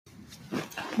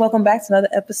Welcome back to another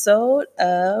episode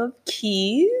of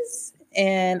Keys,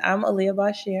 and I'm Aaliyah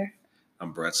Bashir.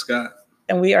 I'm Brett Scott.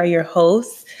 And we are your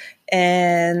hosts,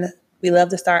 and we love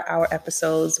to start our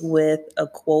episodes with a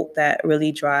quote that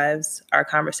really drives our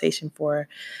conversation for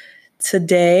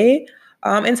today.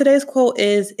 And today's quote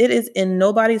is, "It is in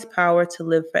nobody's power to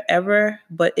live forever,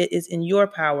 but it is in your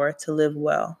power to live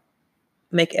well.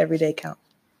 Make every day count."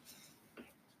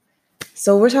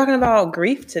 So we're talking about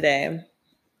grief today.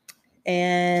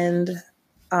 And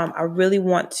I really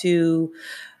want to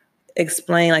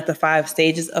explain like the 5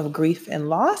 stages of grief and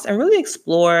loss and really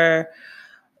explore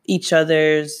each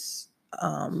other's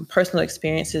personal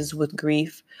experiences with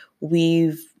grief.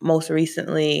 We've most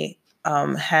recently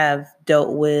have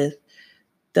dealt with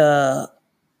the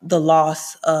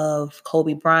loss of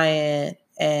Kobe Bryant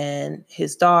and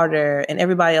his daughter and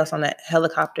everybody else on that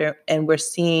helicopter. And we're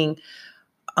seeing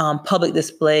public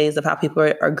displays of how people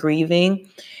are grieving.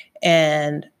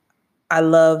 And I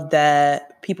love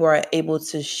that people are able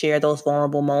to share those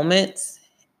vulnerable moments.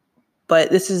 But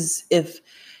this is, if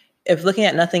looking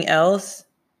at nothing else,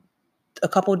 a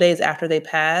couple of days after they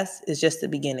pass is just the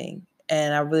beginning.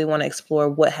 And I really want to explore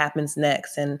what happens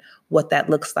next and what that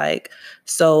looks like.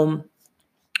 So,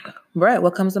 Brett,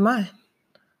 what comes to mind?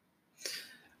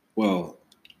 Well,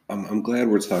 I'm glad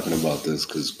we're talking about this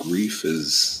because grief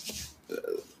is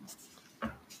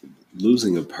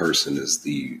losing a person is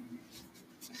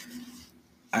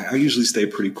I usually stay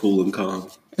pretty cool and calm.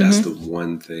 That's the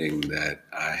one thing that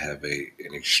I have an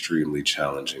extremely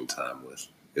challenging time with.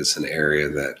 It's an area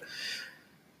that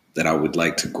I would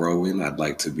like to grow in. I'd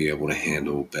like to be able to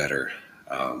handle better.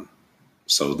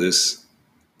 So this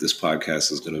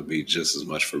podcast is going to be just as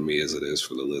much for me as it is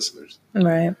for the listeners.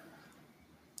 Right.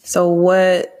 So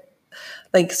what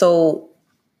is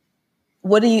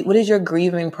your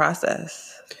grieving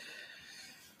process?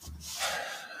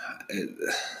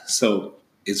 So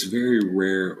it's very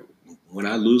rare when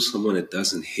I lose someone, it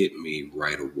doesn't hit me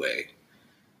right away.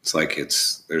 It's like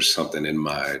there's something in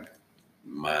my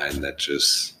mind that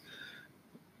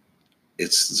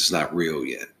it's just not real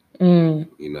yet,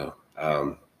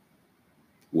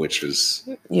 which is...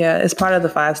 Yeah, it's part of the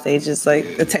 5 stages,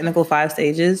 like the technical 5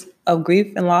 stages of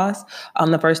grief and loss.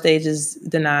 The first stage is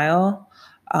denial.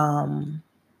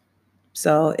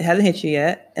 So it hasn't hit you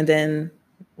yet. And then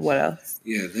what else?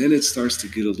 Yeah, then it starts to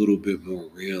get a little bit more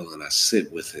real and I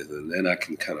sit with it and then I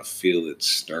can kind of feel it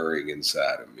stirring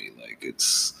inside of me. Like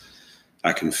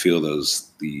I can feel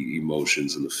the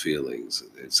emotions and the feelings.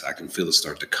 I can feel it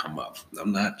start to come up.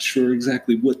 I'm not sure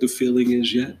exactly what the feeling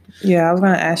is yet. Yeah, I was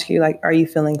going to ask you, like, are you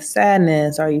feeling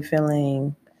sadness? Are you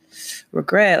feeling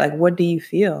regret? Like, what do you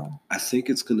feel? I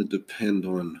think it's going to depend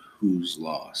on who's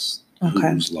lost.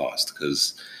 Okay. Who's lost.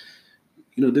 Because,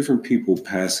 different people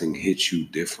passing hit you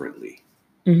differently.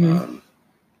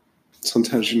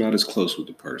 Sometimes you're not as close with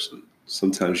the person.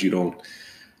 Sometimes you don't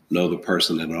know the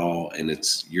person at all, and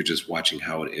you're just watching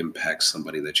how it impacts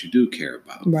somebody that you do care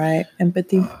about. Right.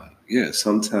 Empathy. Yeah.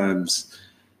 Sometimes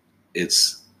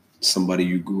it's somebody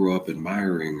you grew up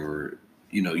admiring, or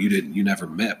you never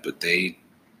met, but they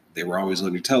were always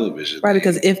on your television. Right.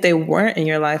 Because if they weren't in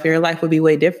your life would be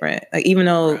way different. Like, even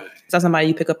though it's not somebody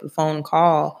you pick up the phone and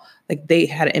call, like, they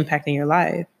had an impact in your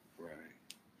life. Right.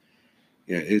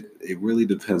 Yeah. It really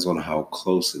depends on how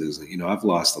close it is. I've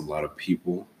lost a lot of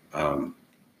people. And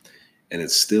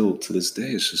it's still, to this day,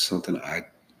 it's just something I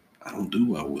don't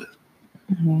do well with.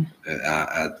 The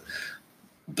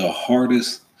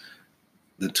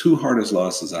 2 hardest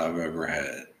losses I've ever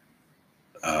had,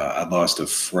 I lost a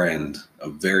friend, a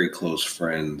very close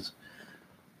friend.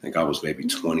 I think I was maybe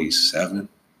 27,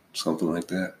 something like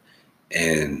that.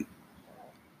 And,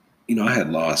 I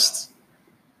had lost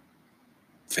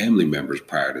family members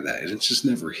prior to that. And it just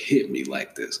never hit me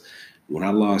like this. When I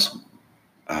lost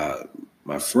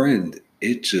my friend,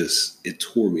 it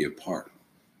tore me apart.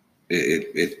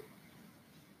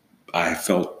 I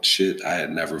felt shit I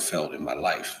had never felt in my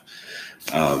life.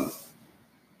 I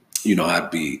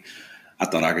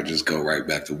thought I could just go right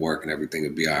back to work and everything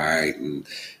would be all right. And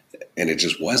it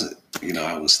just wasn't.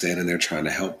 I was standing there trying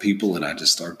to help people and I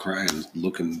just started crying,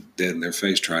 looking dead in their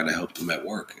face, trying to help them at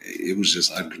work. It was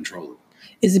just uncontrollable.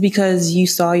 Is it because you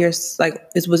saw was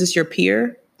this your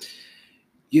peer?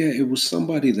 Yeah, it was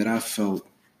somebody that I felt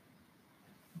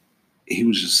he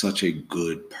was just such a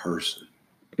good person.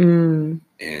 And,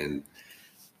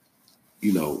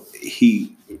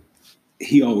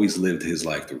 he always lived his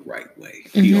life the right way.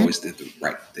 He always did the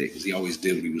right things. He always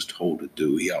did what he was told to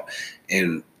do.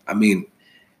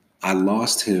 I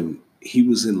lost him. He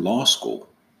was in law school.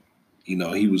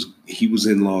 he was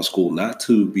in law school not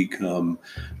to become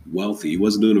wealthy. He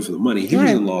wasn't doing it for the money. He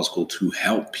was in law school to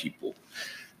help people.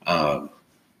 And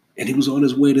he was on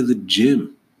his way to the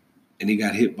gym, and he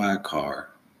got hit by a car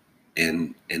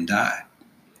and died.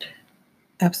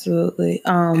 Absolutely.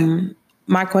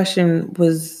 My question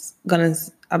was I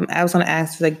was gonna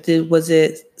ask, like, was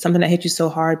it something that hit you so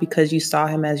hard because you saw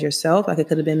him as yourself? Like, it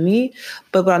could have been me.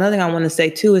 But another thing I want to say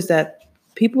too is that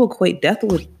people equate death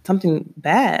with something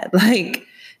bad. Like,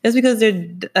 just because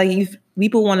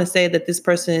people want to say that this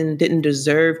person didn't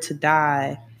deserve to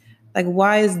die. Like,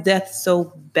 why is death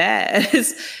so bad?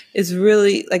 It's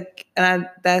really like,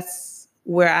 that's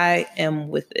where I am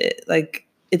with it. Like,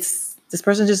 this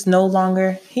person just no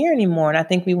longer here anymore. And I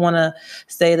think we want to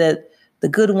say that the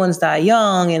good ones die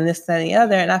young and this, that, and the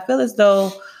other. And I feel as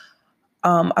though,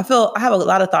 I have a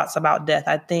lot of thoughts about death.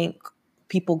 I think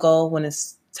people go when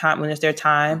it's their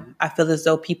time. I feel as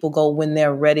though people go when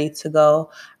they're ready to go.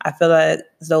 I feel like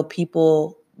as though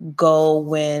people go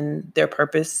when their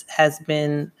purpose has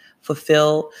been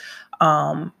fulfilled.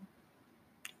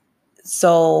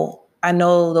 So I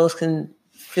know those can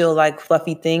feel like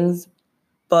fluffy things,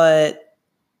 but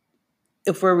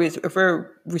if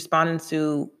we're responding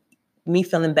to me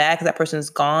feeling bad because that person's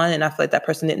gone and I feel like that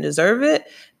person didn't deserve it,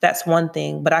 that's one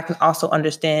thing. But I can also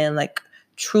understand, like,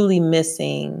 truly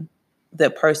missing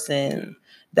the person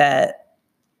that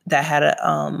had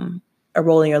a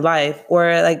role in your life.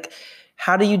 Or, like,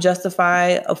 how do you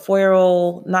justify a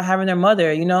 4-year-old not having their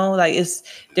mother? Like,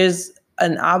 there's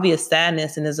an obvious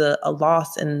sadness and there's a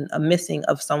loss and a missing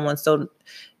of someone. So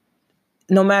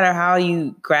no matter how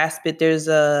you grasp it, there's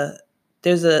a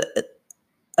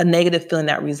negative feeling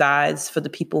that resides for the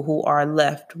people who are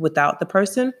left without the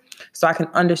person. So I can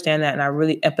understand that, and I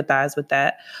really empathize with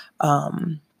that.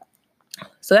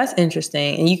 So that's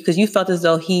interesting. And because you felt as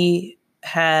though he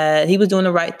was doing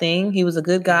the right thing. He was a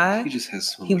good guy. He just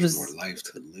has so much more life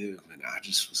to live. And I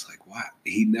just was like, wow,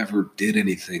 he never did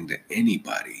anything to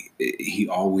anybody. He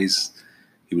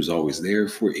was always there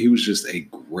he was just a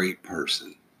great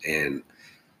person. And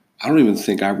I don't even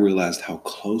think I realized how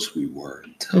close we were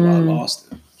until I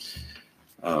lost him.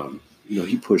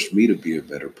 He pushed me to be a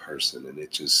better person. And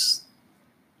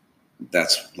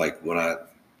that's like when I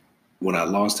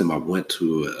lost him, I went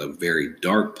to a very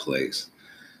dark place,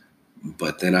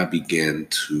 but then I began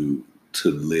to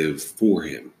live for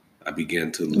him. I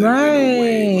began to live in a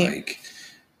way like,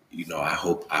 I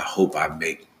hope I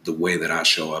make the way that I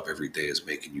show up every day is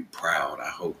making you proud. I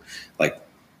hope, like,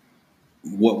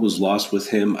 what was lost with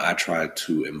him, I tried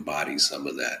to embody some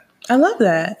of that. I love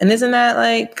that. And isn't that,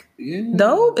 like,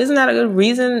 dope? Isn't that a good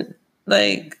reason,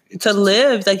 like, to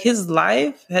live? Like, his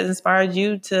life has inspired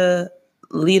you to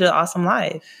lead an awesome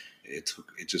life. It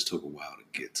just took a while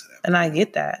to get to that. And I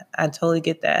get that. I totally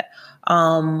get that.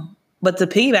 But to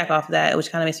piggyback off that,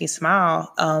 which kind of makes me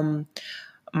smile,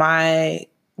 my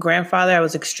grandfather, I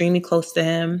was extremely close to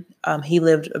him. He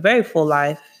lived a very full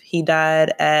life. He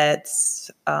died at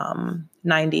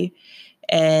 90,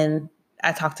 and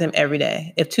I talked to him every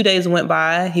day. If 2 days went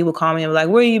by, he would call me and be like,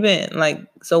 "Where you been?" Like,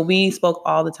 so we spoke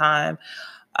all the time.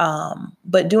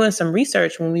 But doing some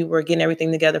research when we were getting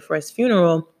everything together for his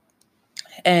funeral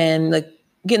and, like,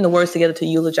 getting the words together to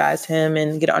eulogize him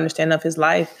and get an understanding of his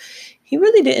life, he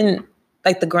really didn't,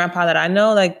 like, the grandpa that I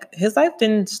know, like, his life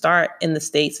didn't start in the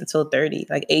States until 30,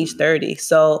 like age 30.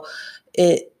 So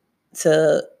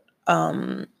to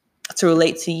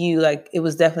relate to you, like, it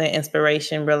was definitely an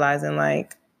inspiration, realizing,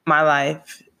 like, my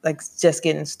life, like, just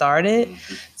getting started.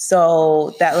 Mm-hmm.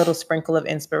 So that little sprinkle of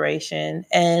inspiration.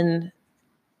 And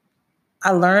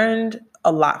I learned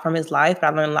a lot from his life,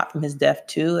 but I learned a lot from his death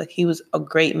too. Like, he was a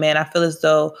great man. I feel as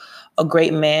though a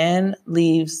great man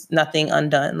leaves nothing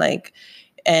undone. Like,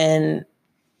 and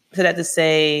so that to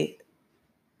say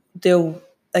there,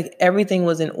 like, everything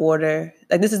was in order.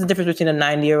 Like, this is the difference between a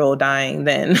 90-year-old dying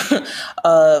than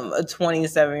a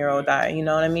 27-year-old dying. You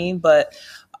know what I mean? But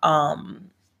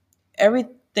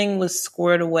everything was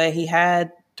squared away. He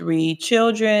had 3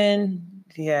 children.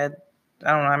 He had,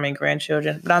 I don't know how many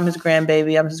grandchildren, but I'm his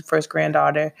grandbaby. I'm his first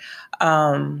granddaughter.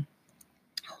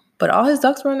 But all his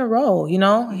ducks were in a row. He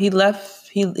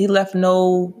left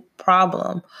no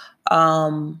problem.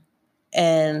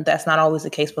 And that's not always the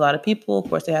case with a lot of people. Of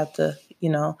course, they have to,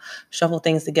 shuffle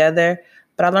things together.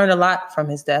 But I learned a lot from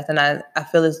his death. And I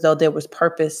feel as though there was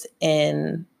purpose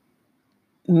in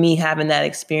me having that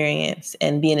experience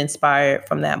and being inspired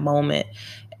from that moment.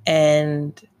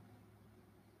 And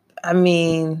I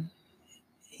mean,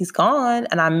 he's gone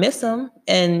and I miss him.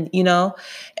 And,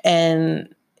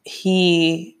 and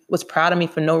he was proud of me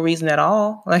for no reason at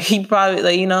all. Like, he probably,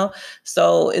 like,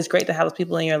 so it's great to have those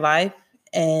people in your life.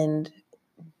 And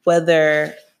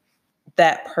whether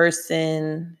that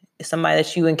person is somebody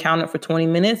that you encountered for 20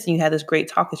 minutes and you had this great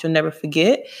talk that you'll never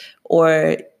forget,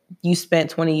 or you spent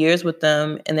 20 years with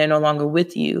them and they're no longer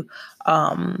with you,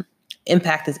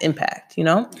 impact is impact, you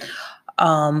know?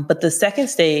 But the second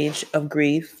stage of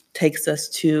grief takes us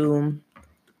to,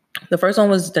 the first one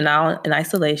was denial and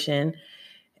isolation,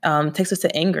 takes us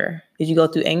to anger. Did you go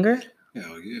through anger?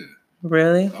 Hell yeah.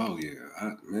 Really? Oh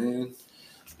yeah.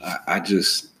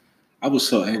 I was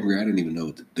so angry I didn't even know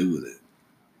what to do with it.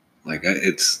 Like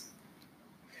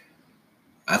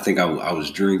I think I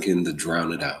was drinking to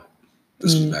drown it out.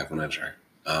 This was back when I drank.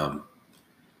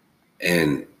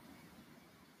 And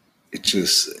it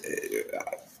just,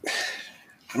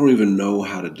 I don't even know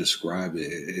how to describe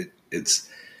it. It's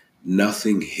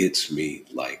nothing hits me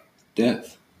like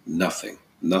death. Nothing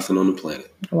on the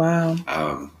planet.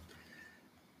 Wow.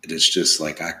 It's just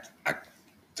like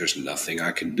there's nothing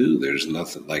I can do. There's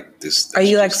nothing like this. Are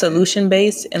you like solution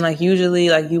based and like usually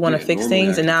like you want to fix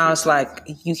things and now it's like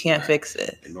you can't fix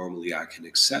it? And normally I can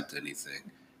accept anything.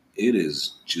 It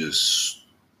is just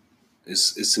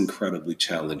it's incredibly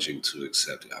challenging to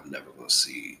accept it. I'm never going to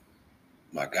see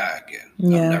my guy again.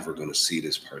 Yeah. I'm never going to see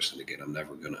this person again. I'm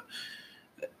never going to,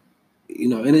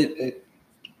 and it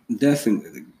death,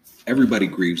 and everybody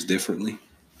grieves differently.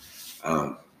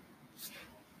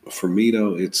 For me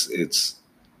though, it's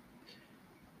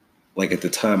like at the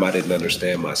time I didn't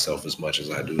understand myself as much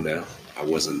as I do now. I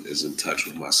wasn't as in touch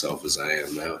with myself as I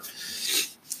am now.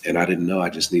 And I didn't know, I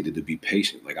just needed to be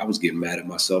patient. Like I was getting mad at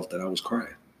myself that I was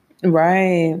crying.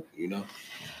 Right.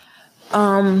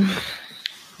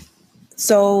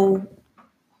 So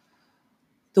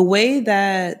the way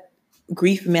that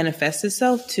grief manifests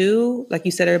itself too, like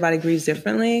you said, everybody grieves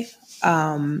differently,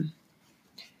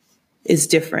 is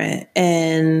different.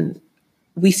 And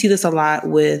we see this a lot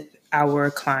with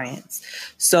our clients.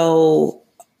 So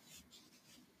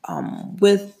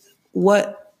with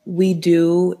what we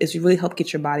do is we really help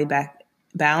get your body back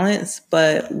balanced,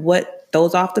 but what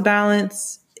throws off the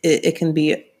balance, it can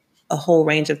be a whole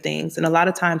range of things. And a lot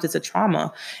of times it's a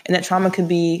trauma, and that trauma could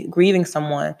be grieving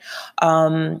someone.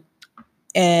 And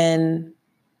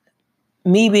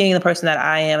me being the person that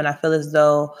I am, and I feel as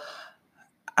though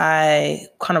I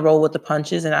kind of roll with the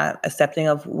punches and I'm accepting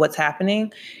of what's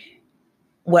happening.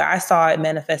 Where I saw it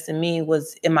manifest in me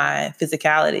was in my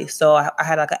physicality. So I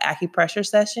had like an acupressure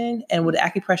session. And what an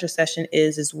acupressure session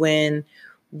is when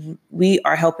we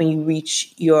are helping you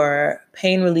reach your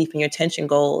pain relief and your tension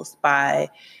goals by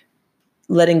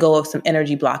letting go of some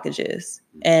energy blockages.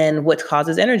 And what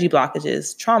causes energy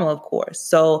blockages? Trauma, of course.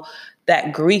 So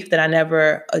that grief that I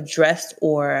never addressed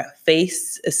or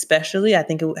faced, especially, I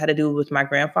think it had to do with my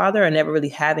grandfather and never really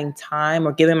having time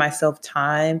or giving myself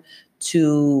time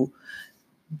to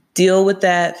deal with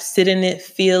that, sit in it,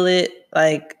 feel it.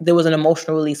 Like there was an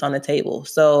emotional release on the table.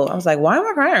 So I was like, why am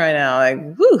I crying right now?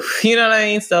 Like, whew, you know what I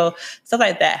mean? So stuff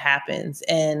like that happens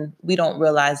and we don't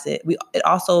realize it. It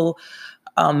also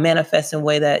manifests in a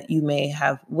way that you may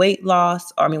have weight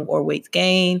loss or weight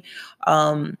gain.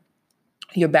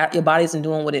 Your body isn't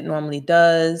doing what it normally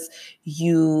does.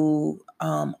 You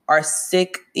are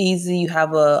sick easy. You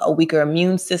have a weaker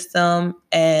immune system,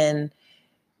 and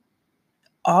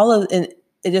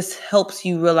it just helps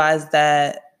you realize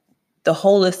that the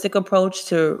holistic approach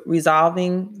to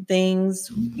resolving things,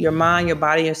 your mind, your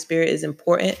body, your spirit is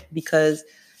important because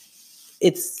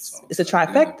it's a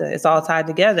trifecta. It's all tied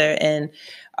together. And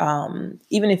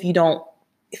even if you don't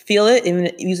feel it,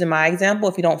 even using my example,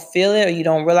 if you don't feel it or you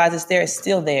don't realize it's there, it's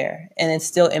still there and it's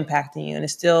still impacting you and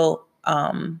it's still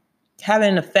having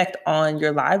an effect on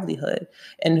your livelihood.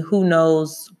 And who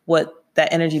knows what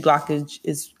that energy blockage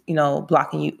is,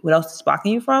 blocking you, what else is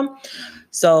blocking you from.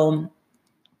 So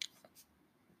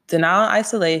denial and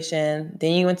isolation,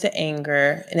 then you went to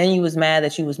anger, and then you was mad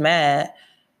that you was mad.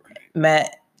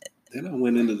 Then I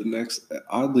went into the next,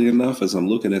 oddly enough, as I'm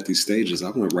looking at these stages,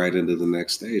 I went right into the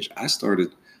next stage. I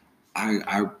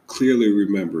clearly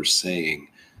remember saying,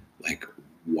 like,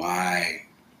 why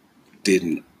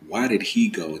did he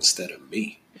go instead of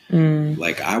me?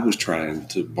 Like, I was trying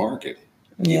to bargain.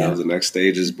 Yeah. The next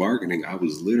stage is bargaining. I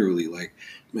was literally like,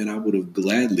 man, I would have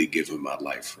gladly given my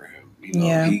life for him.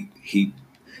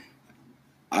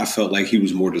 I felt like he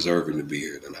was more deserving to be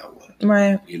here than I was.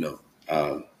 Right.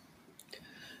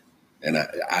 And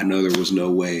I know there was no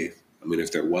way. I mean,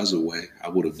 if there was a way, I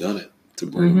would have done it to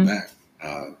bring him back.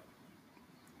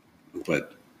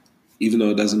 But even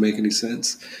though it doesn't make any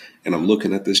sense, and I'm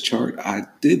looking at this chart, I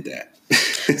did that.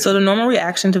 So the normal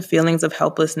reaction to feelings of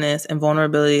helplessness and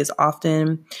vulnerability is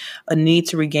often a need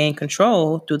to regain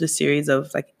control through the series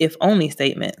of like if only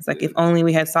statements. Like if only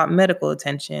we had sought medical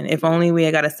attention, if only we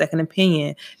had got a second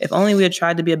opinion, if only we had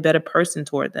tried to be a better person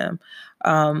toward them.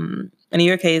 In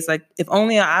your case, like if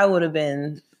only I would have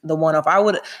been the one, if I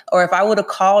would have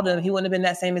called him, he wouldn't have been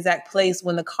that same exact place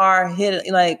when the car hit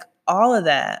it, like all of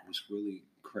that. What's really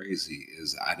crazy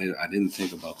is I didn't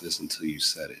think about this until you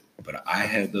said it, but I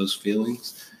had those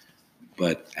feelings.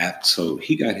 But so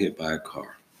he got hit by a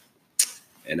car,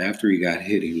 and after he got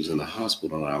hit, he was in the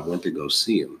hospital, and I went to go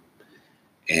see him.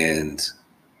 And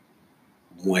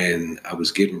when I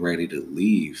was getting ready to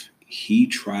leave, he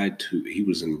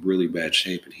was in really bad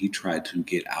shape, and he tried to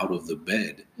get out of the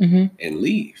bed and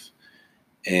leave.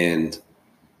 And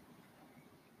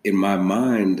in my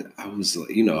mind, I was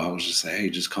just like,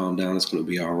 hey, just calm down. It's going to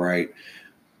be all right.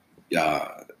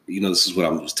 This is what I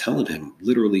was telling him.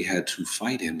 Literally had to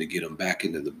fight him to get him back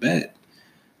into the bed.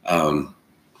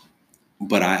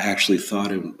 But I actually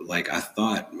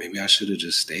thought maybe I should have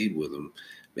just stayed with him.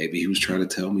 Maybe he was trying to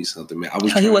tell me something.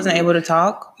 He wasn't able to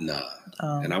talk? Nah.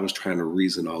 And I was trying to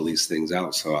reason all these things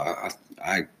out. So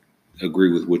I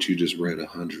agree with what you just read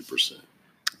 100%.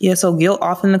 Yeah, so guilt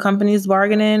often accompanies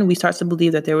bargaining. We start to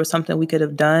believe that there was something we could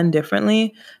have done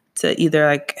differently to either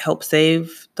like help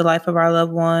save the life of our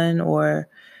loved one or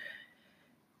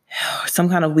some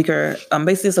kind of weaker,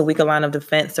 basically it's a weaker line of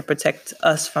defense to protect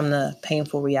us from the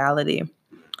painful reality.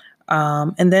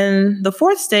 And then the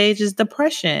fourth stage is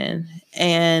depression.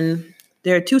 And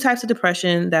there are two types of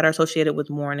depression that are associated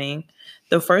with mourning.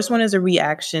 The first one is a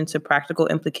reaction to practical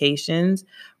implications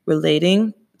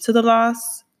relating to the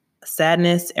loss.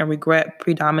 Sadness and regret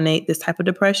predominate this type of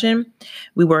depression.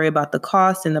 We worry about the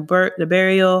cost and the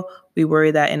burial. We worry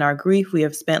that in our grief, we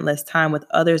have spent less time with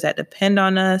others that depend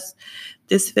on us.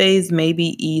 This phase may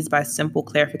be eased by simple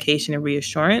clarification and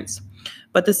reassurance.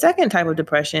 But the second type of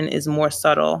depression is more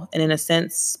subtle and in a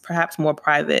sense, perhaps more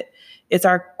private. It's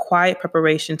our quiet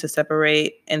preparation to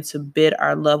separate and to bid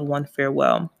our loved one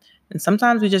farewell. And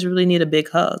sometimes we just really need a big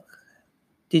hug.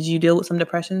 Did you deal with some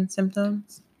depression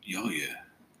symptoms? Oh, yeah.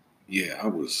 Yeah,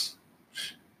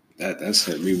 that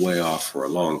set me way off for a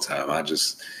long time.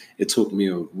 It took me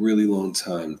a really long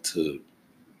time to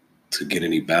get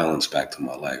any balance back to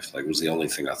my life. Like it was the only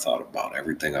thing I thought about.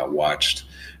 Everything I watched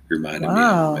reminded me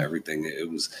of everything. It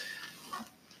was,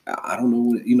 I don't know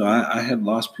what, I had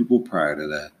lost people prior to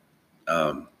that.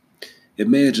 It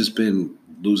may have just been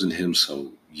losing him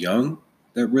so young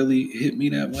that really hit me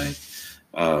that way.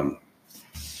 And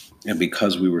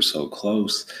because we were so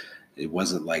close, it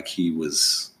wasn't like he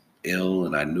was ill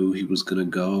and I knew he was going to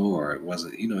go, or it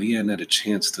wasn't, he hadn't had a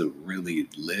chance to really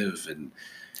live. And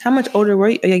how much older were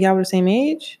you? Y'all were the same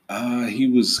age? He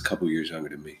was a couple years younger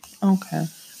than me. Okay.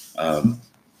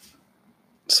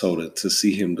 So to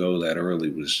see him go that early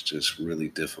was just really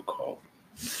difficult.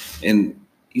 And,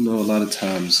 a lot of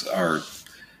times our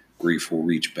grief will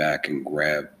reach back and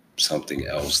grab something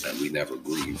else that we never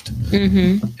grieved.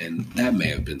 Mm-hmm. And that may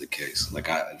have been the case. Like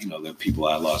the people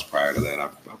I lost prior to that, I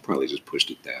probably just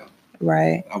pushed it down.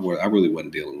 Right. I really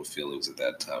wasn't dealing with feelings at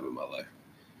that time in my life.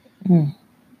 Mm.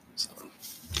 So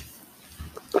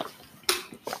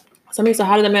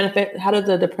how did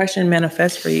the depression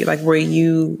manifest for you? Like, did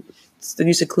you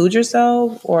seclude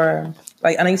yourself, or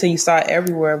like I know you said you saw it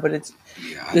everywhere, but does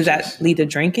that lead to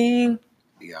drinking?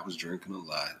 Yeah, I was drinking a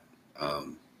lot.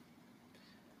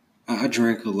 I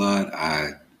drank a lot.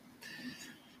 I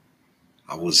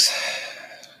was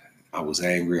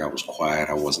angry. I was quiet.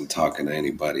 I wasn't talking to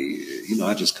anybody.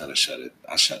 I just kind of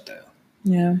I shut down.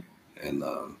 Yeah. And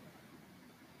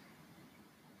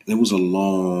it was a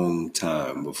long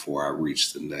time before I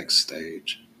reached the next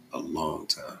stage. A long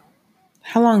time.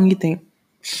 How long you think?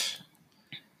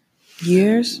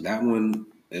 Years? And that one,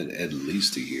 at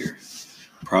least a year.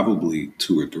 Probably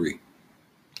 2 or 3,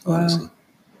 honestly. Wow.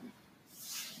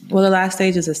 Well, the last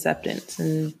stage is acceptance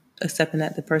and accepting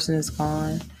that the person is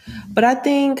gone. But I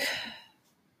think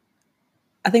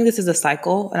this is a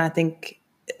cycle, and I think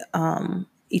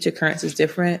each occurrence is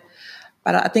different.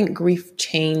 But I think grief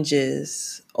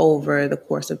changes over the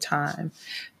course of time,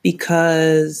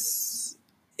 because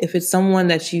if it's someone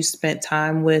that you spent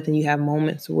time with and you have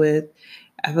moments with,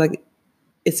 I feel like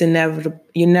it's inevitable.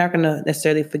 You're not going to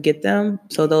necessarily forget them.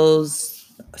 So those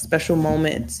special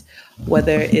moments,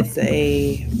 whether it's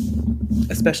a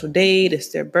special date, it's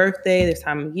their birthday, this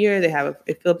time of year, they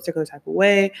feel a particular type of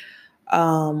way.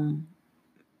 I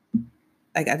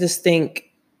just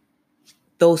think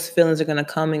those feelings are going to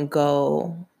come and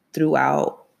go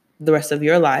throughout the rest of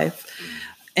your life.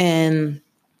 And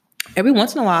every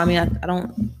once in a while, I mean, I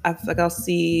don't, I feel like I'll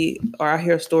see or I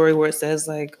hear a story where it says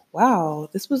like, wow,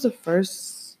 this was the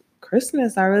first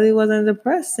Christmas I really wasn't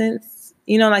depressed since,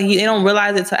 like they don't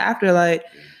realize it till after, like,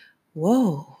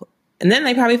 whoa. And then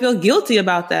they probably feel guilty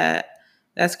about that.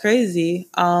 That's crazy.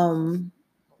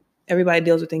 Everybody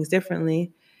deals with things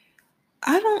differently.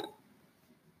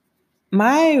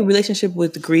 My relationship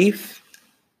with grief,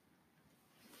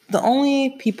 the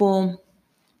only people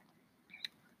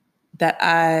that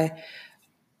I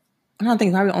don't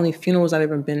think probably the only funerals I've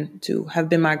ever been to have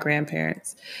been my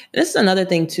grandparents. And this is another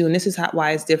thing too, and this is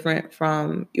why it's different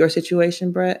from your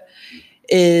situation, Brett,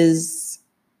 is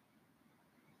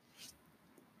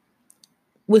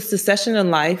with succession in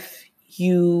life,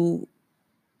 you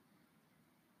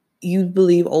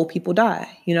believe old people die,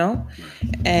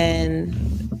 and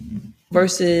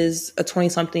versus a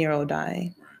 20-something-year-old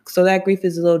dying. So that grief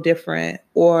is a little different.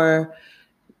 Or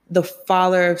the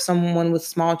father of someone with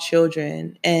small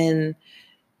children, and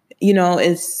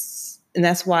and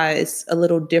that's why it's a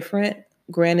little different.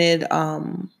 Granted,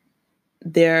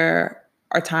 there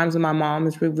are times when my mom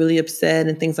is really upset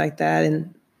and things like that,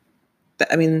 and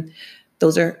I mean,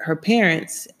 those are her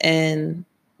parents, and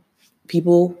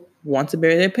people want to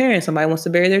bury their parents. Somebody wants to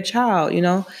bury their child,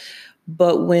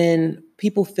 But when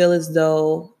people feel as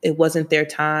though it wasn't their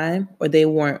time, or they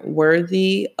weren't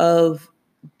worthy of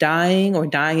dying, or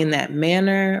dying in that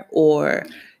manner, or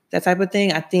that type of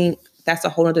thing, I think that's a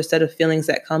whole other set of feelings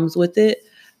that comes with it.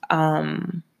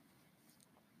 And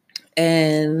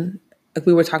like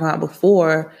we were talking about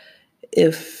before,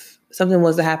 if something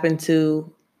was to happen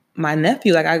to my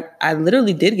nephew, like I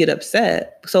literally did get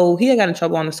upset. So he had got in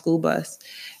trouble on the school bus,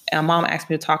 and my mom asked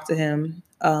me to talk to him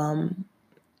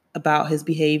about his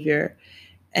behavior.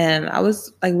 And I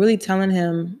was like really telling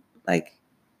him, like,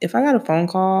 if I got a phone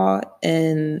call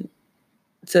and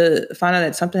to find out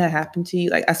that something had happened to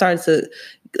you, like I started to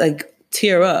like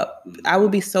tear up. I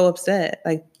would be so upset.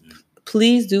 Like,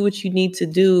 please do what you need to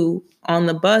do on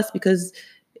the bus, because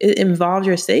it involves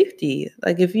your safety.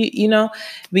 Like if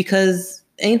because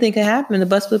anything can happen, the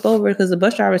bus flip over because the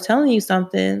bus driver is telling you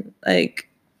something, like,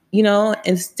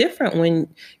 it's different when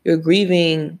you're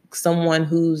grieving someone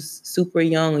who's super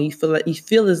young and you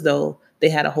feel as though they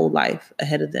had a whole life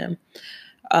ahead of them.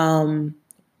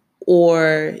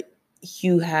 Or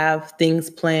you have things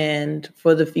planned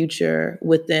for the future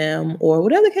with them, or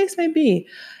whatever the case may be.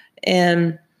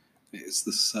 And it's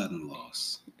the sudden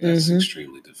loss that's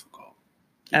extremely difficult.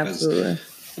 Absolutely. A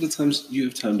lot of times you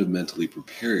have time to mentally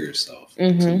prepare yourself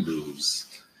to lose,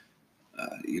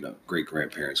 great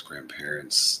grandparents,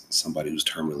 grandparents, somebody who's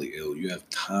terminally ill. You have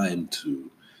time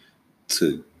to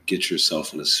get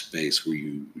yourself in a space where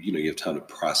you have time to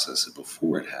process it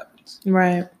before it happens.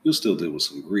 Right. You'll still deal with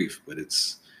some grief, but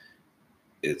it's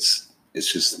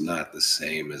just not the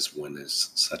same as when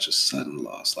it's such a sudden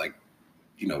loss. Like,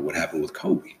 what happened with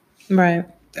Kobe. Right.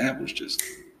 That was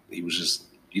he was just,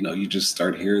 you just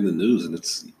start hearing the news and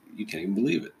you can't even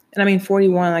believe it. And I mean,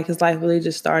 41, like his life really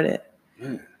just started.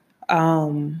 Yeah.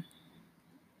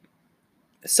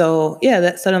 So yeah,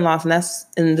 that sudden loss,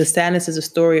 and the sadness is a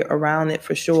story around it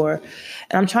for sure.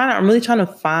 And I'm really trying to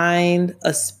find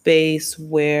a space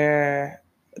where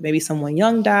maybe someone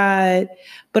young died.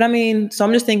 But I mean, so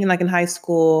I'm just thinking like in high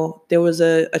school, there was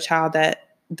a child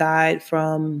that died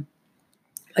from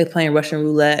like playing Russian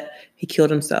roulette. He killed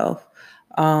himself.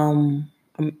 And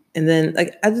then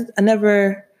like I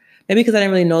never, maybe because I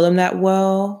didn't really know them that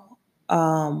well.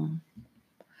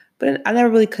 But I never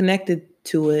really connected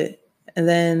to it. And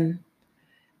then,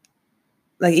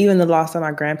 like, even the loss of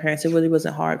my grandparents, it really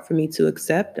wasn't hard for me to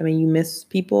accept. I mean, you miss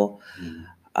people.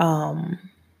 But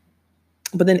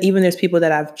then even there's people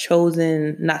that I've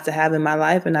chosen not to have in my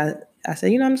life. And I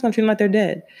said, I'm just going to treat them like they're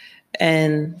dead.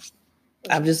 And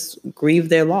I've just grieved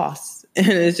their loss. And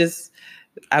it's just,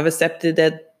 I've accepted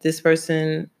that this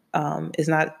person is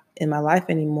not in my life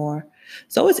anymore.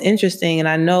 So it's interesting. And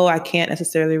I know I can't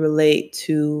necessarily relate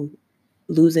to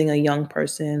losing a young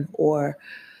person or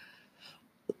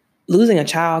losing a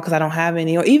child because I don't have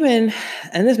any, or even,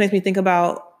 and this makes me think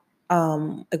about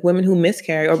like women who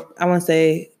miscarry, or I want to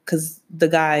say, because the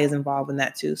guy is involved in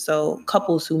that too. So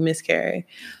couples who miscarry,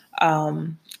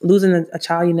 losing a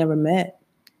child you never met,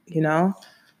 Yeah,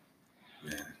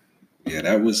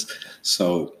 that was,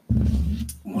 so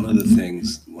one of the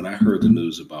things, when I heard the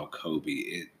news about Kobe,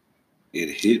 it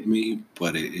hit me,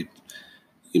 but it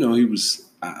he was,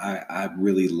 I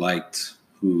really liked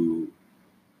who,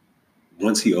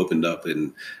 once he opened up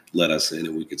and let us in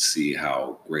and we could see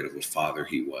how great of a father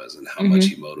he was and how much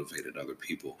he motivated other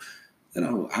people.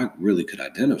 And I really could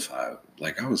identify.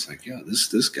 Like, I was like, yo,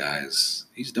 this guy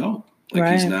he's dope.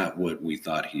 Like, he's Right. not what we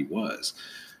thought he was.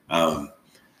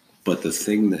 But the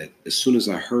thing that, as soon as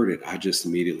I heard it, I just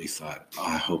immediately thought, oh,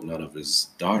 I hope none of his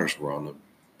daughters were on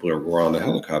the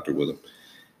helicopter with him.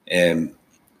 And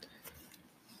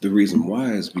the reason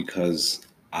why is because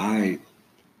I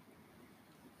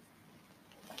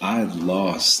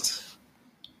lost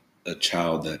a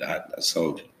child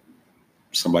so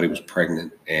somebody was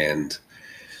pregnant, and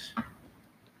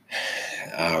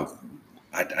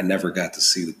I never got to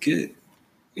see the kid,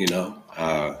 you know?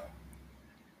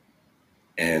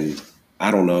 And I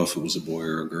don't know if it was a boy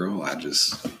or a girl.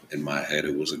 In my head,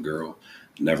 it was a girl.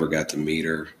 Never got to meet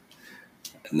her.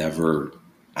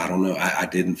 I don't know. I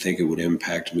didn't think it would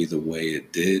impact me the way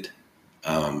it did.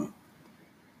 But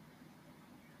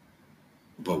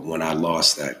when I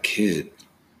lost that kid,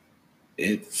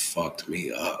 it fucked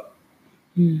me up.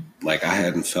 Mm. Like, I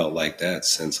hadn't felt like that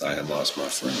since I had lost my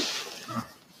friend.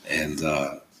 And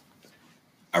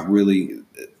I really,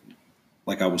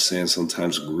 like I was saying,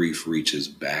 sometimes grief reaches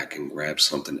back and grabs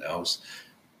something else.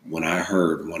 When I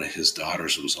heard one of his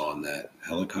daughters was on that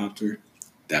helicopter,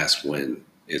 that's when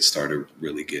it started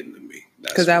really getting to me.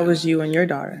 Because that was you and your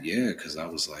daughter. Yeah, because I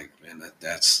was like, man,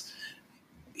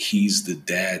 he's the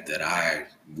dad that I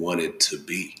wanted to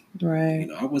be. Right. You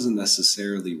know, I wasn't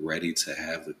necessarily ready to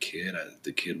have a kid.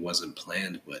 The kid wasn't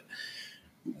planned, but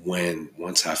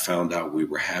once I found out we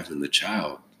were having the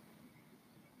child,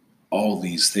 all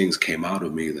these things came out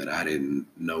of me that I didn't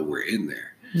know were in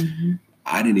there. Mm-hmm.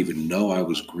 I didn't even know I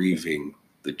was grieving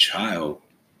the child,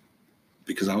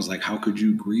 because I was like, how could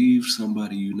you grieve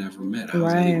somebody you never met? How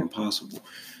is that even possible?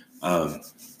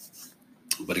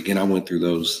 But again, I went through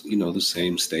those, the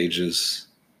same stages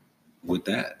with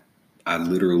that. I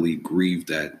literally grieved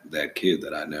that kid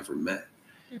that I never met.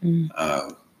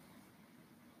 Mm-hmm.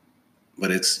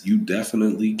 But you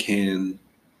definitely can,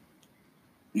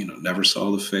 never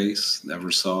saw the face,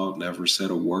 never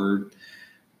said a word.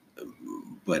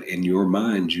 But in your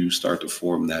mind, you start to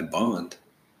form that bond.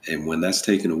 And when that's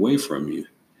taken away from you,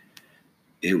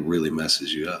 it really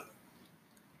messes you up.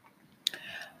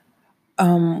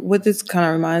 What this kind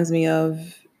of reminds me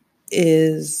of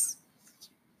is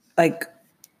like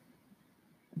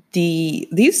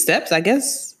these steps. I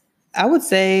guess I would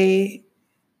say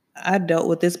I dealt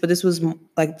with this, but this was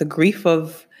like the grief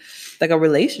of like a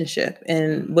relationship,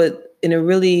 and it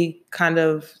really kind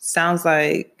of sounds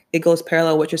like it goes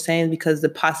parallel what you're saying, because the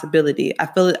possibility, I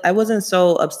feel I wasn't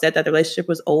so upset that the relationship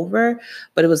was over,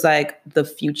 but it was like the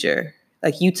future.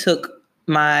 Like, you took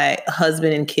my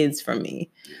husband and kids from me.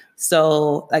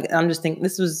 So like, I'm just thinking,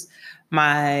 this was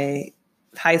my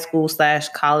high school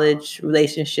 / college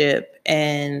relationship.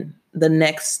 And the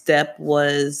next step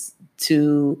was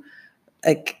to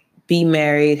like be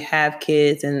married, have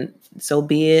kids, and so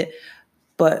be it.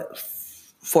 But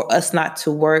for us not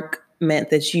to work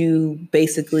meant that you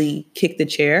basically kicked the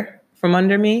chair from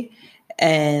under me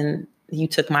and you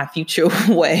took my future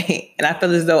away. And I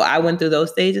feel as though I went through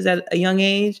those stages at a young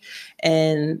age,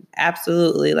 and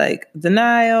absolutely like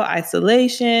denial,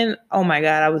 isolation. Oh my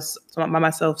God, I was by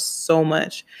myself so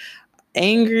much.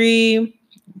 Angry,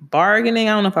 bargaining.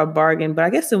 I don't know if I bargained, but I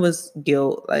guess it was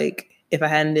guilt. Like, if I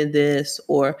hadn't did this,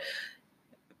 or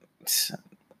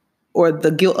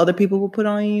the guilt other people will put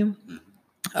on you,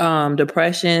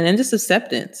 depression, and just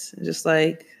acceptance. Just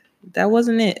like, that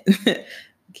wasn't it.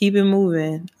 Keep it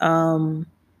moving. So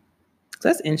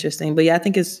that's interesting. But yeah,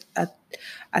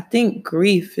 I think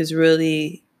grief is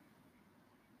really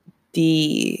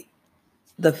the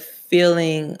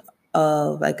feeling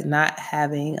of like not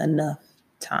having enough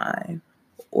time,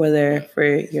 whether for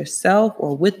yourself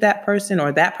or with that person,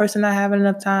 or that person not having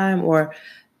enough time, or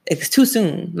it's too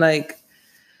soon. Like,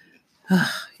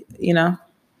 Yeah.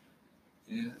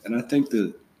 And I think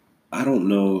that, I don't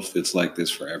know if it's like this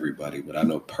for everybody, but I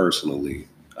know personally,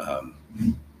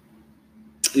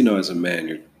 as a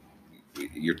man,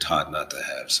 you're taught not to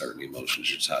have certain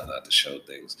emotions. You're taught not to show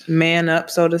things. Man up,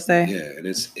 so to say. Yeah, and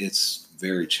it's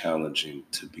very challenging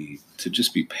to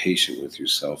just be patient with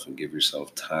yourself and give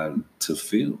yourself time to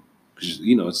feel, because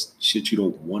it's shit you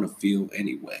don't want to feel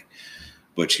anyway.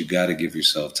 But you got to give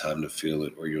yourself time to feel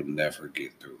it, or you'll never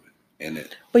get through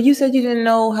it. But you said you didn't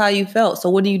know how you felt. So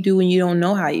what do you do when you don't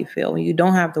know how you feel? When you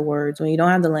don't have the words? When you don't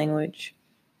have the language?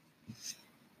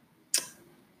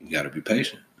 You got to be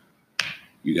patient.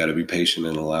 You got to be patient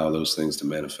and allow those things to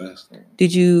manifest.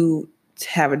 Did you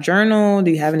have a journal? Do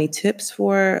you have any tips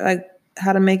for like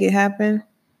how to make it happen?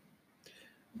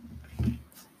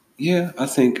 Yeah, I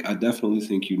definitely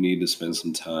think you need to spend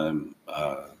some time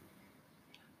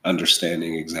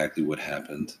understanding exactly what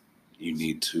happened. You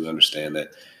need to understand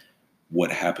that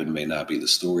what happened may not be the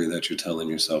story that you're telling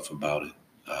yourself about it.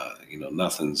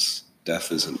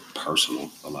 Death isn't personal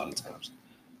a lot of times.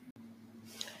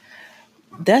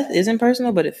 Death isn't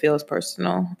personal, but it feels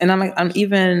personal. And I'm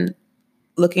even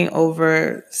looking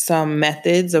over some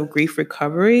methods of grief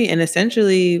recovery, and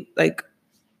essentially like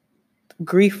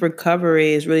grief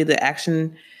recovery is really the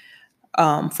action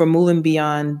for moving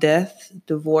beyond death,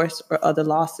 divorce, or other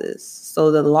losses. So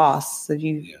the loss, if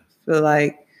you feel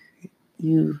like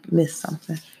you missed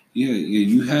something. Yeah,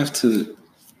 you have to.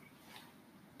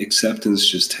 Acceptance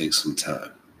just takes some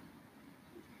time.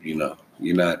 You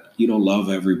don't love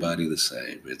everybody the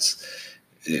same. It's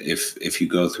if you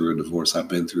go through a divorce, I've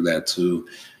been through that too.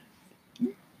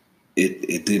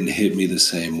 It didn't hit me the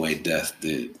same way death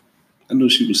did. I knew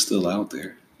she was still out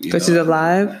there. But she's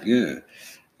alive? Yeah.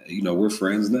 We're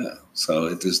friends now. So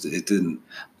it didn't.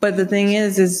 But the thing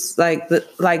is like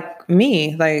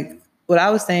me, like what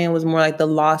I was saying was more like the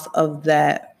loss of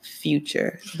that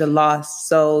future, the loss.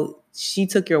 So she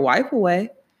took your wife away,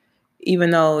 even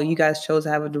though you guys chose to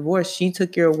have a divorce. She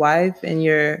took your wife and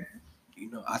your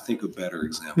I think a better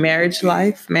example married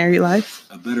life.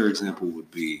 A better example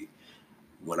would be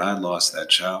when I lost that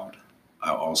child,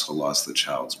 I also lost the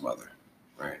child's mother.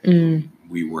 Right.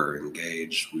 We were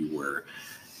engaged. We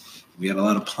had a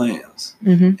lot of plans.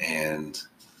 And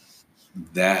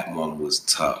that one was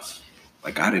tough.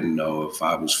 Like, I didn't know if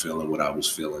I was feeling what I was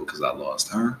feeling because I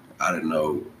lost her. I didn't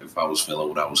know if I was feeling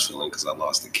what I was feeling because I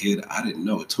lost the kid. I didn't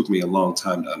know. It took me a long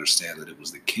time to understand that it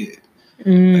was the kid.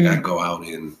 Like, I'd go out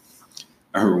and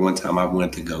I remember one time I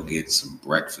went to go get some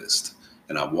breakfast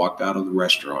and I walked out of the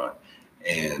restaurant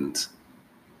and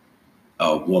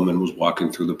a woman was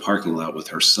walking through the parking lot with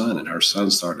her son, and her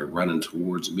son started running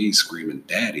towards me screaming,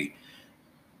 "Daddy."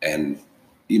 And,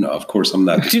 of course, I'm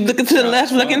not. You looking to the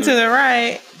left, looking to the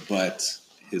right. But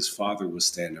his father was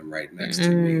standing right next to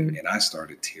me, and I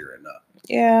started tearing up.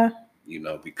 Yeah.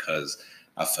 Because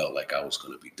I felt like I was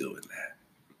going to be doing that.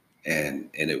 And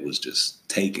it was just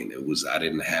taken. I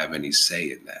didn't have any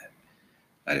say in that.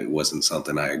 It wasn't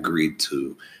something I agreed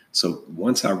to. So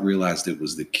once I realized it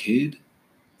was the kid,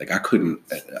 like I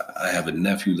have a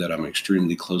nephew that I'm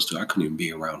extremely close to. I couldn't even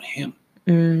be around him.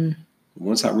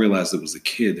 Once I realized it was the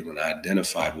kid, and when I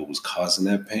identified what was causing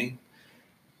that pain,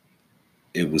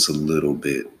 it was a little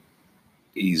bit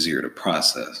easier to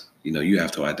process. You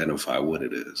have to identify what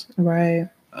it is. Right.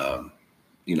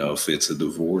 If it's a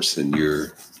divorce and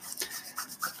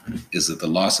is it the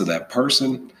loss of that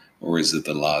person, or is it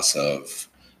the loss of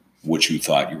what you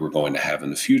thought you were going to have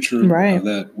in the future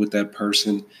with that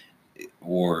person?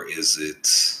 Or is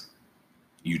it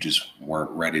you just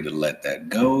weren't ready to let that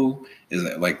go? Is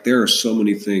that like there are so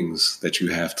many things that you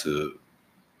have to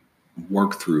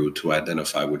work through to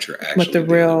identify what you're actually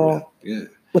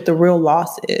what the real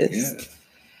loss is. Yeah.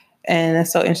 And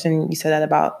that's so interesting you said that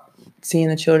about seeing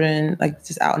the children like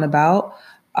just out and about.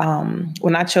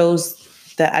 When I chose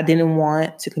that I didn't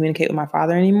want to communicate with my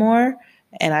father anymore,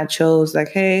 and I chose like,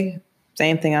 hey,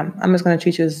 same thing. I'm just going to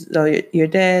treat you as though you're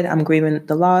dead. I'm grieving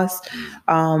the loss.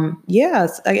 Like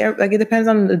it depends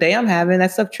on the day I'm having.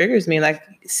 That stuff triggers me. Like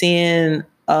seeing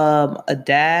a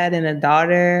dad and a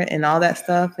daughter and all that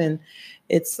stuff, and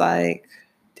it's like,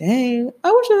 dang,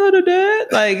 I wish I had a dad.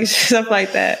 Like stuff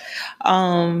like that.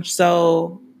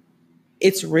 So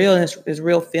it's real, and it's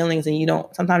real feelings, and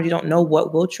sometimes you don't know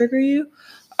what will trigger you.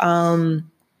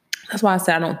 That's why I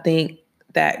said I don't think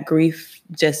that grief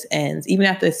just ends. Even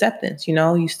after acceptance,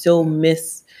 you still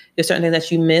miss, there's certain things that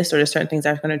you miss, or there's certain things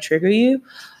that are going to trigger you.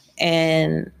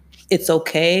 And it's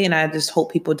okay. And I just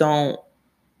hope people don't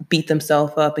beat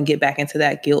themselves up and get back into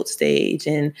that guilt stage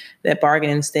and that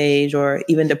bargaining stage, or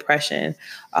even depression,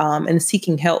 and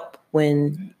seeking help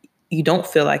when you don't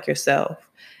feel like yourself,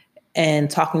 and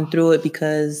talking through it,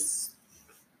 because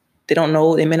they don't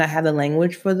know, they may not have the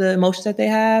language for the emotions that they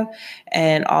have.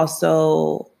 And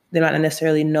also they might not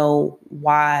necessarily know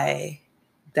why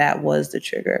that was the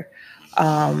trigger.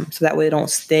 So that way they don't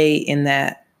stay in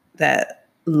that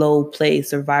low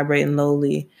place or vibrating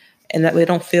lowly. And that way they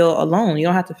don't feel alone. You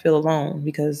don't have to feel alone,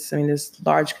 because there's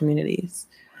large communities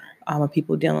of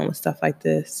people dealing with stuff like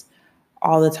this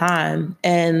all the time.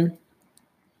 And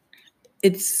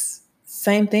it's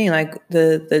same thing. Like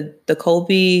the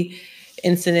Kobe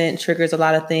incident triggers a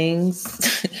lot of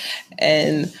things.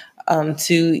 And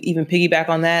to even piggyback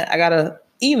on that, I got an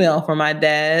email from my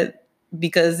dad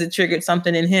because it triggered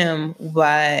something in him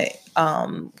by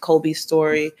Kobe's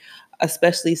story,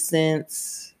 especially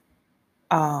since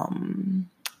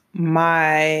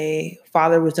my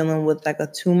father was dealing with like a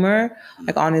tumor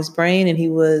like on his brain, and he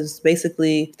was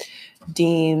basically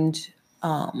deemed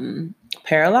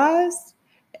paralyzed.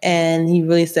 And he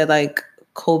really said like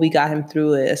Kobe got him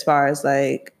through it, as far as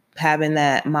like having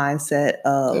that mindset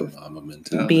of That mama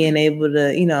mentality. being able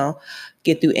to, you know,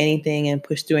 get through anything and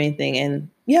push through anything. And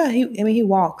yeah, he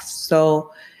walks.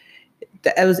 So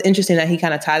it was interesting that he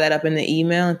kind of tied that up in the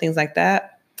email and things like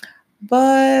that.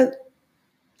 But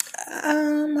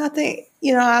I think,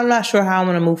 you know, I'm not sure how I'm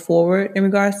going to move forward in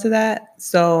regards to that.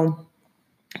 So,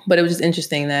 but it was just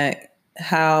interesting that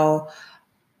how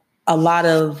a lot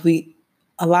of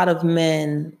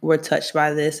men were touched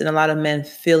by this, and a lot of men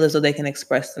feel as though they can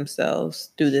express themselves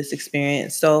through this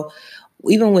experience. So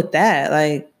even with that,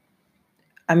 like,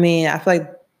 I mean, I feel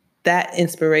like that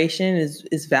inspiration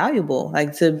is valuable.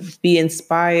 Like, to be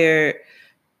inspired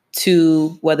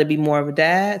to whether it be more of a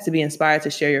dad, to be inspired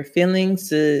to share your feelings,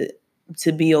 to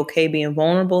be okay being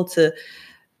vulnerable,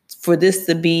 for this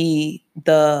to be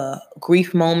the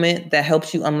grief moment that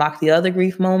helps you unlock the other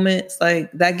grief moments,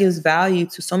 like, that gives value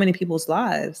to so many people's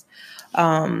lives.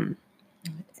 And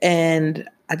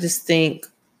I just think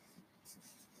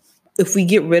if we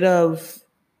get rid of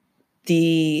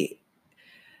the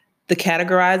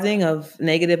categorizing of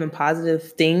negative and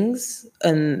positive things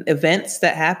and events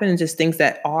that happen and just things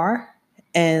that are,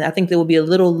 and I think there will be a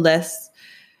little less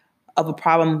of a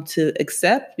problem to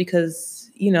accept, because,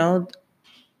 you know,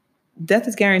 death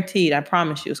is guaranteed. I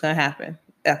promise you it's going to happen.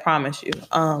 I promise you.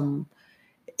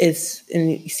 It's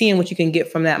in seeing what you can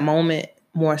get from that moment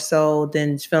more so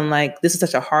than just feeling like this is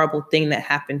such a horrible thing that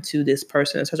happened to this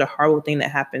person. It's such a horrible thing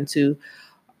that happened to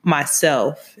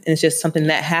myself. And it's just something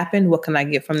that happened. What can I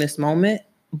get from this moment?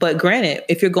 But granted,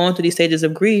 if you're going through these stages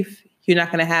of grief, you're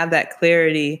not going to have that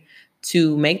clarity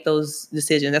to make those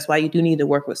decisions. That's why you do need to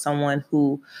work with someone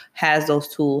who has those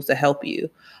tools to help you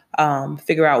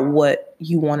figure out what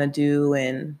you want to do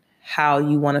and how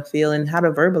you want to feel and how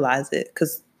to verbalize it.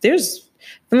 Because there's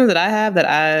things that I have that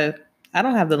I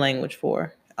don't have the language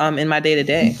for in my day to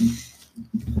day.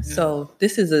 So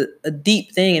this is a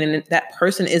deep thing, and that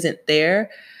person isn't there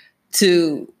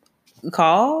to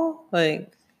call.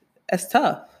 Like, that's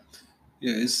tough.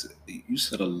 Yeah, you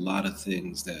said a lot of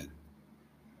things that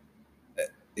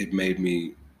it made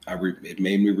me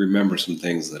remember some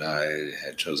things that I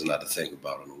had chosen not to think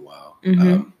about in a while.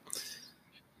 Mm-hmm.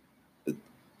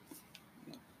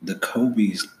 The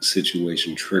Kobe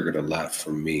situation triggered a lot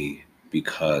for me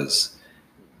because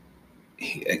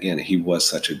he was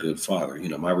such a good father. You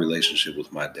know, my relationship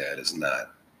with my dad is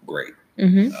not great.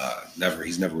 Mm-hmm.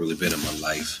 He's never really been in my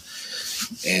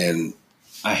life, and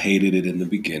I hated it in the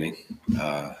beginning.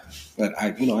 But I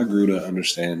grew to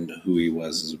understand who he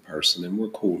was as a person, and we're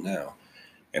cool now.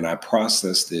 And I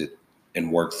processed it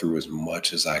and worked through as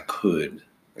much as I could.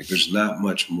 Like, there's not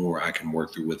much more I can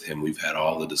work through with him. We've had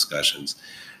all the discussions.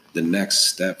 The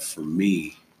next step for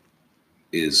me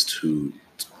is to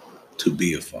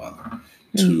be a father,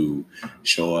 to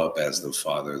show up as the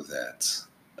father that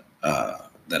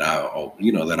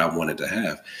I wanted to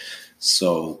have.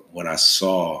 So when I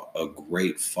saw a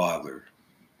great father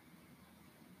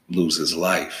lose his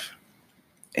life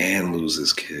and lose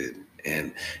his kid,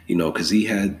 and, you know, because he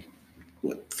had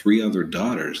 3 other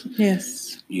daughters.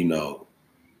 Yes. You know,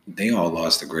 they all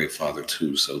lost a great father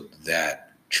too. So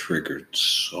that triggered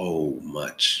so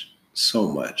much.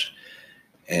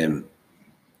 And,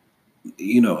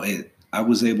 you know, I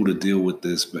was able to deal with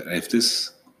this, but if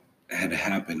this had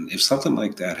happened, if something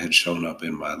like that had shown up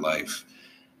in my life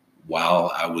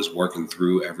while I was working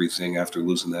through everything after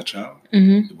losing that child,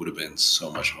 Mm-hmm. it would have been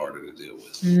so much harder to deal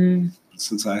with. Mm-hmm.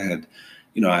 Since I had,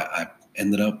 you know, I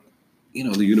ended up, you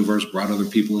know, the universe brought other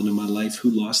people into my life who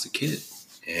lost a kid.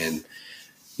 And,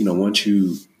 you know, once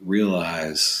you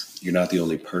realize you're not the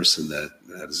only person that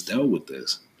has dealt with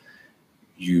this,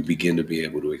 you begin to be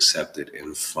able to accept it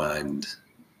and find,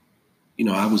 you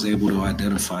know, I was able to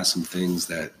identify some things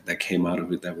that came out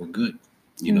of it that were good.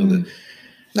 You know,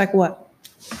 like what?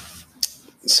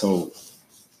 So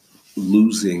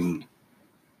losing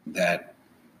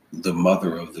the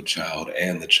mother of the child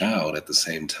and the child at the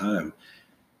same time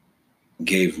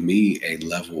gave me a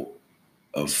level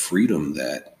of freedom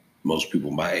that most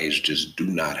people my age just do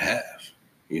not have.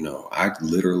 You know, I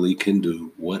literally can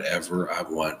do whatever I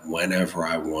want, whenever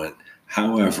I want,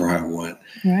 however I want.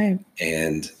 Right.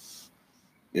 And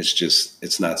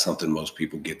it's not something most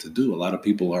people get to do. A lot of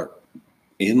people are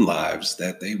in lives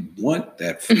that they want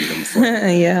that freedom from.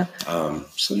 Yeah.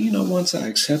 So, you know, once I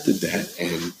accepted that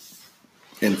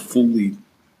and fully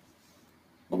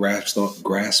grasped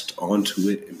onto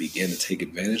it and began to take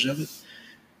advantage of it,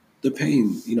 the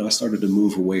pain, you know, I started to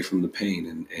move away from the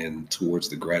pain and towards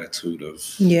the gratitude of.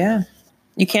 Yeah.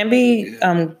 You can be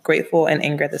grateful and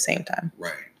angry at the same time.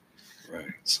 Right.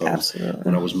 So absolutely,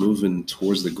 when I was moving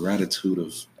towards the gratitude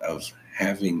of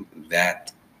having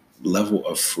that level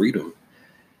of freedom,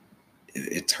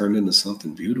 it turned into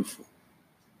something beautiful,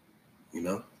 you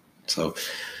know? So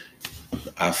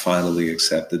I finally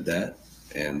accepted that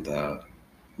and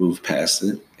moved past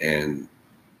it. And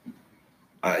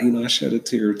I shed a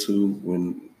tear or two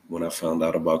when I found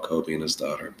out about Kobe and his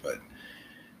daughter. But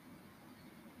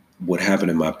what happened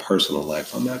in my personal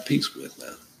life, I'm at peace with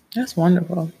now. That's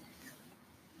wonderful.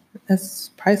 That's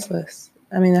priceless.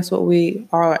 I mean, that's what we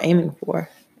are aiming for.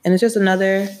 And it's just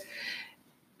another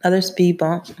speed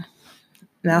bump.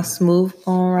 Now smooth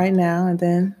going right now. And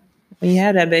then when you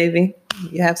have that baby,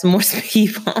 you have some more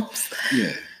speed bumps.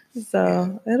 Yeah.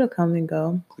 So it'll come and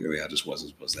go. Clearly, I just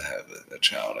wasn't supposed to have a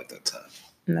child at that time.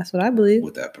 And that's what I believe.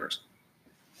 With that person.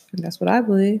 And that's what I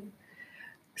believe.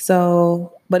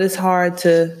 So, but it's hard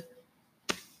to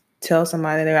tell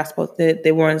somebody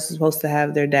they weren't supposed to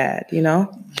have their dad, you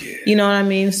know? Yeah. You know what I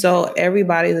mean? So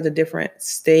everybody's at a different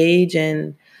stage,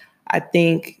 and I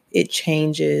think it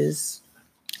changes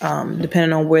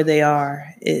depending on where they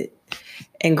are.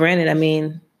 And granted, I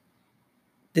mean,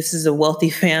 this is a wealthy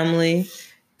family.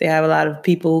 They have a lot of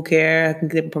people who care,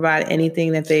 can provide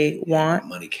anything that they want.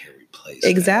 Money can't replace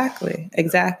Exactly. that.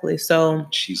 Exactly. So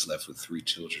she's left with 3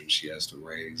 children she has to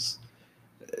raise.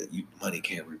 Money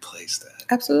can't replace that.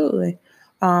 Absolutely.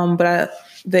 But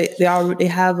they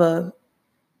have a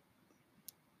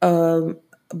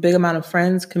big amount of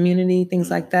friends, community, things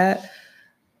like that.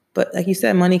 But like you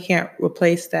said, money can't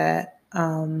replace that.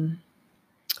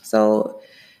 So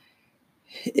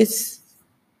it's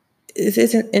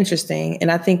interesting.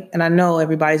 And I know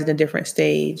everybody's at a different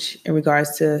stage in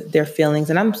regards to their feelings.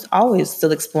 And I'm always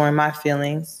still exploring my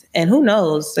feelings. And who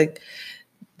knows, like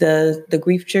the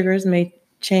grief triggers may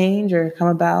change or come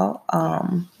about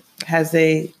as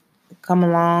they come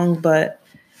along. But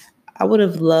I would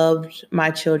have loved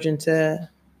my children to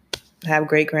have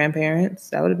great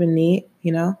grandparents. That would have been neat,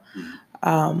 you know?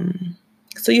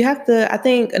 So you have to, I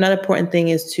think another important thing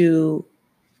is to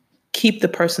keep the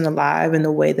person alive in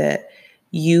the way that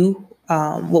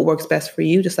what works best for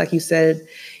you. Just like you said,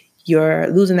 you're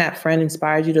losing that friend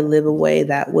inspired you to live a way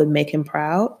that would make him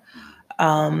proud.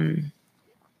 And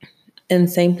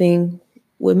same thing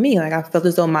with me. Like I felt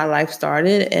as though my life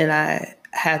started and I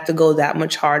had to go that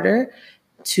much harder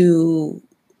to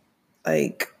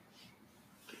like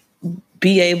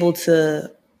be able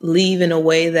to leave in a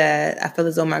way that I felt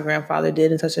as though my grandfather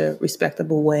did in such a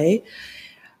respectable way.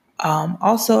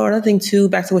 Also, another thing too,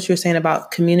 back to what you were saying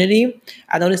about community,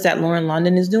 I noticed that Lauren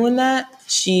London is doing that.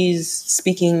 She's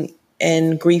speaking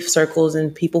in grief circles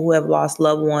and people who have lost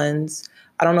loved ones.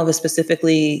 I don't know if it's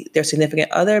specifically their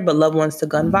significant other, but loved ones to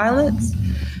gun violence.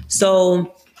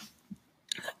 So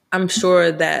I'm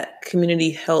sure that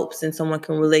community helps and someone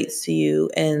can relate to you.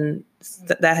 And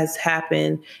that has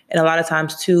happened. And a lot of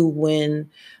times too, when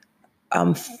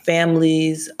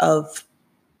families of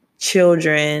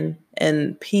children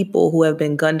and people who have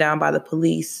been gunned down by the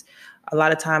police, a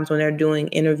lot of times when they're doing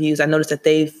interviews, I noticed that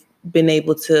they've been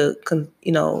able to,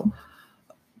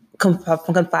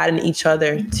 confide in each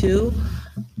other too.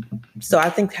 So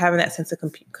I think having that sense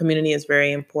of community is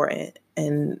very important,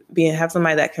 and have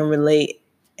somebody that can relate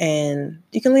and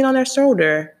you can lean on their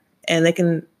shoulder and they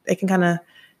can kind of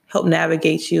help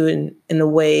navigate you in the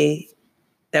way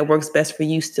that works best for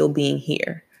you still being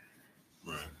here.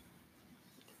 Right.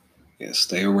 Yeah,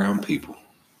 stay around people.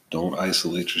 Don't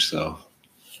isolate yourself.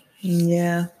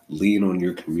 Yeah. Lean on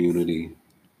your community.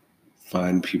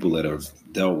 Find people that have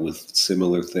dealt with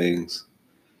similar things.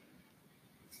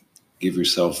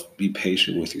 Be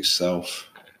patient with yourself.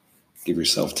 Give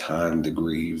yourself time to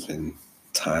grieve and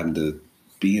time to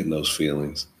be in those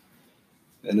feelings.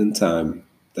 And in time,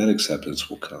 that acceptance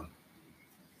will come.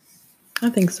 I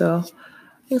think so.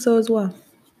 I think so as well.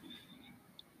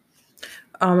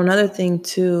 Another thing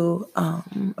too, I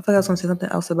thought I was going to say something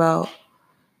else about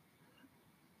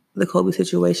the Kobe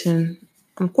situation.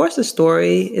 Of course, the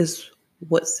story is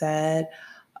what's sad,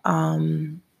 but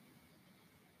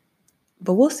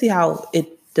we'll see how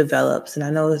it develops. And I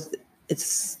know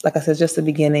it's like I said, just the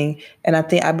beginning. And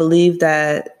I believe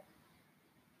that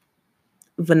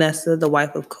Vanessa, the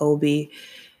wife of Kobe,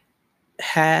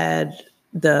 had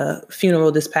the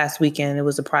funeral this past weekend. It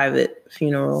was a private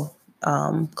funeral,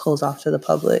 closed off to the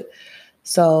public.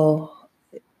 So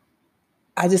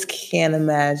I just can't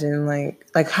imagine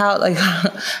how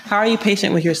are you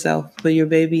patient with yourself, but your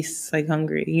baby's like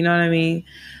hungry? You know what I mean?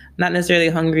 Not necessarily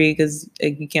hungry because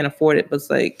you can't afford it, but it's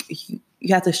like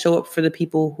you have to show up for the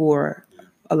people who are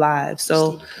alive.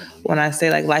 So when I say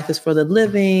like life is for the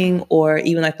living, or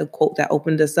even like the quote that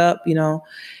opened us up,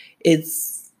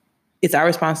 it's our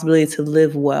responsibility to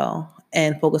live well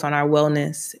and focus on our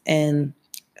wellness and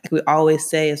like we always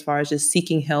say, as far as just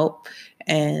seeking help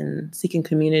and seeking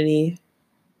community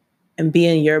and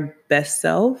being your best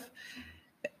self,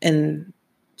 and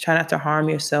try not to harm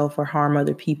yourself or harm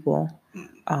other people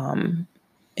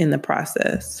in the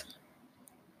process.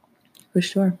 For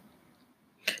sure.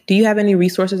 Do you have any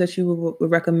resources that you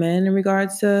would recommend in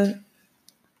regards to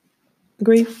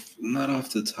grief? Not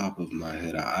off the top of my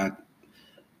head.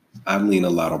 I lean a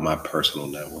lot on my personal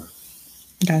network.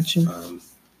 Gotcha.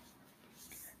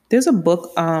 There's a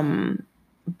book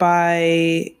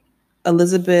by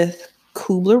Elizabeth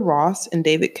Kubler-Ross and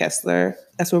David Kessler.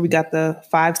 That's where we got the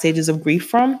 5 stages of grief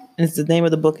from. And the name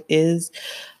of the book is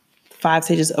 5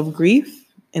 Stages of Grief.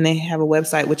 And they have a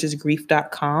website, which is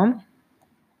grief.com.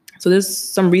 So there's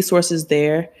some resources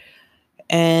there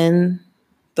and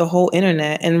the whole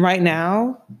internet. And right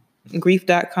now,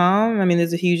 grief.com, I mean,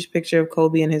 there's a huge picture of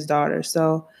Kobe and his daughter.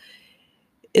 So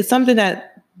it's something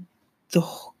that the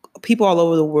people all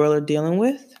over the world are dealing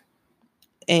with.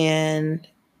 And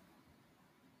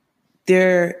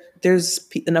there's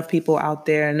enough people out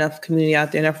there, enough community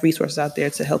out there, enough resources out there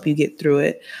to help you get through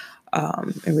it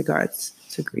in regards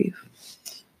to grief.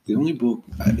 The only book,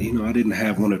 I didn't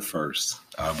have one at first,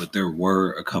 but there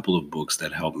were a couple of books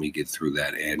that helped me get through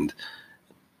that. And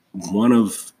one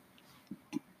of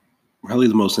probably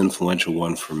the most influential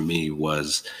one for me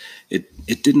was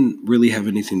it didn't really have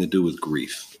anything to do with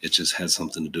grief. It just had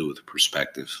something to do with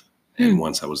perspective. And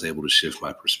once I was able to shift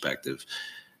my perspective,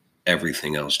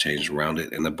 everything else changed around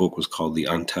it. And the book was called The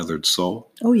Untethered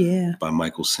Soul. Oh, yeah. By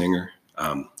Michael Singer.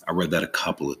 I read that a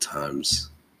couple of times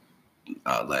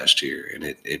last year, and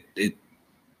it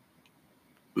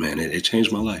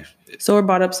changed my life. So it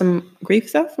brought up some grief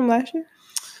stuff from last year?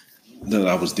 No,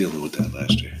 I was dealing with that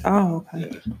last year. Oh, okay.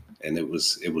 Yeah. And it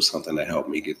was something that helped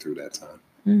me get through that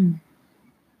time.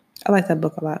 I like that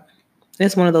book a lot.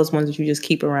 It's one of those ones that you just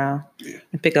keep around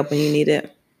and pick up when you need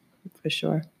it, for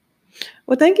sure.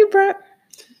 Well, thank you, Brett.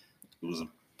 It was a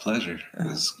pleasure.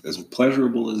 As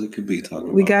pleasurable as it could be talking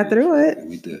about. We got through it.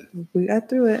 We did. We got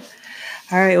through it.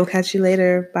 All right, we'll catch you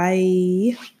later.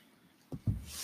 Bye.